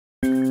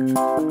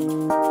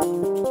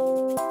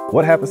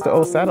What happens to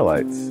old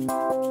satellites?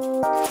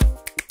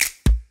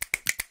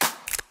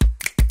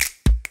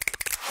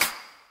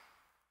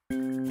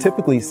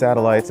 Typically,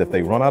 satellites, if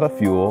they run out of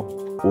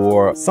fuel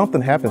or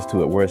something happens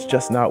to it where it's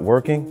just not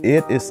working,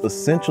 it is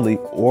essentially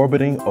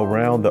orbiting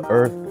around the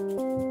Earth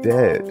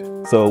dead.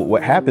 So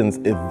what happens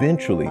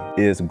eventually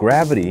is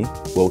gravity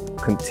will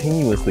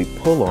continuously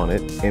pull on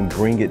it and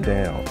bring it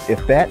down.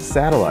 If that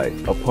satellite,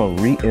 upon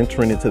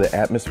re-entering into the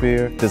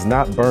atmosphere, does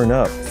not burn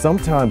up,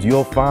 sometimes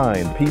you'll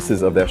find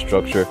pieces of that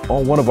structure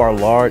on one of our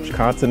large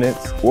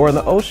continents or in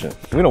the ocean.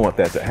 We don't want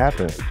that to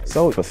happen.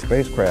 So if a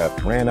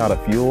spacecraft ran out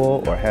of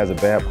fuel or has a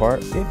bad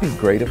part, it'd be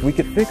great if we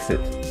could fix it.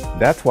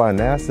 That's why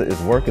NASA is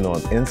working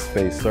on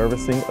in-space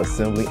servicing,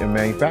 assembly, and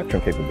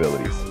manufacturing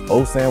capabilities.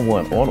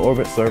 OSAM-1,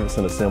 On-Orbit Service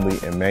and Assembly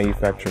and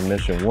Manufacturing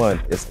Mission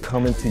 1, is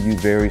coming to you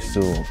very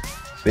soon.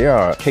 There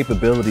are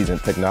capabilities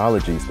and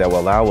technologies that will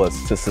allow us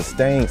to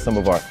sustain some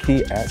of our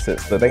key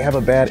assets. So if they have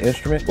a bad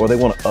instrument or they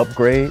want to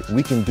upgrade,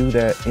 we can do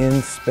that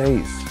in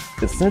space.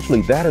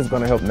 Essentially, that is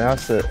going to help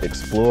NASA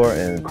explore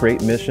and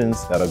create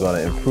missions that are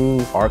going to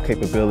improve our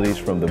capabilities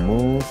from the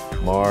moon,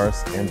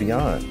 Mars, and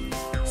beyond.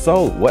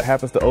 So what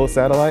happens to old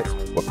satellites?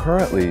 Well,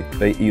 currently,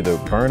 they either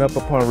burn up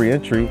upon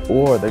re-entry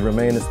or they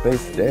remain in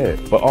space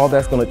dead. But all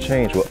that's going to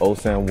change with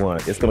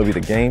OSAM-1. It's going to be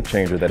the game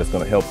changer that is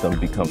going to help them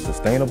become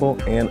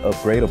sustainable and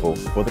upgradable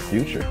for the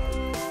future.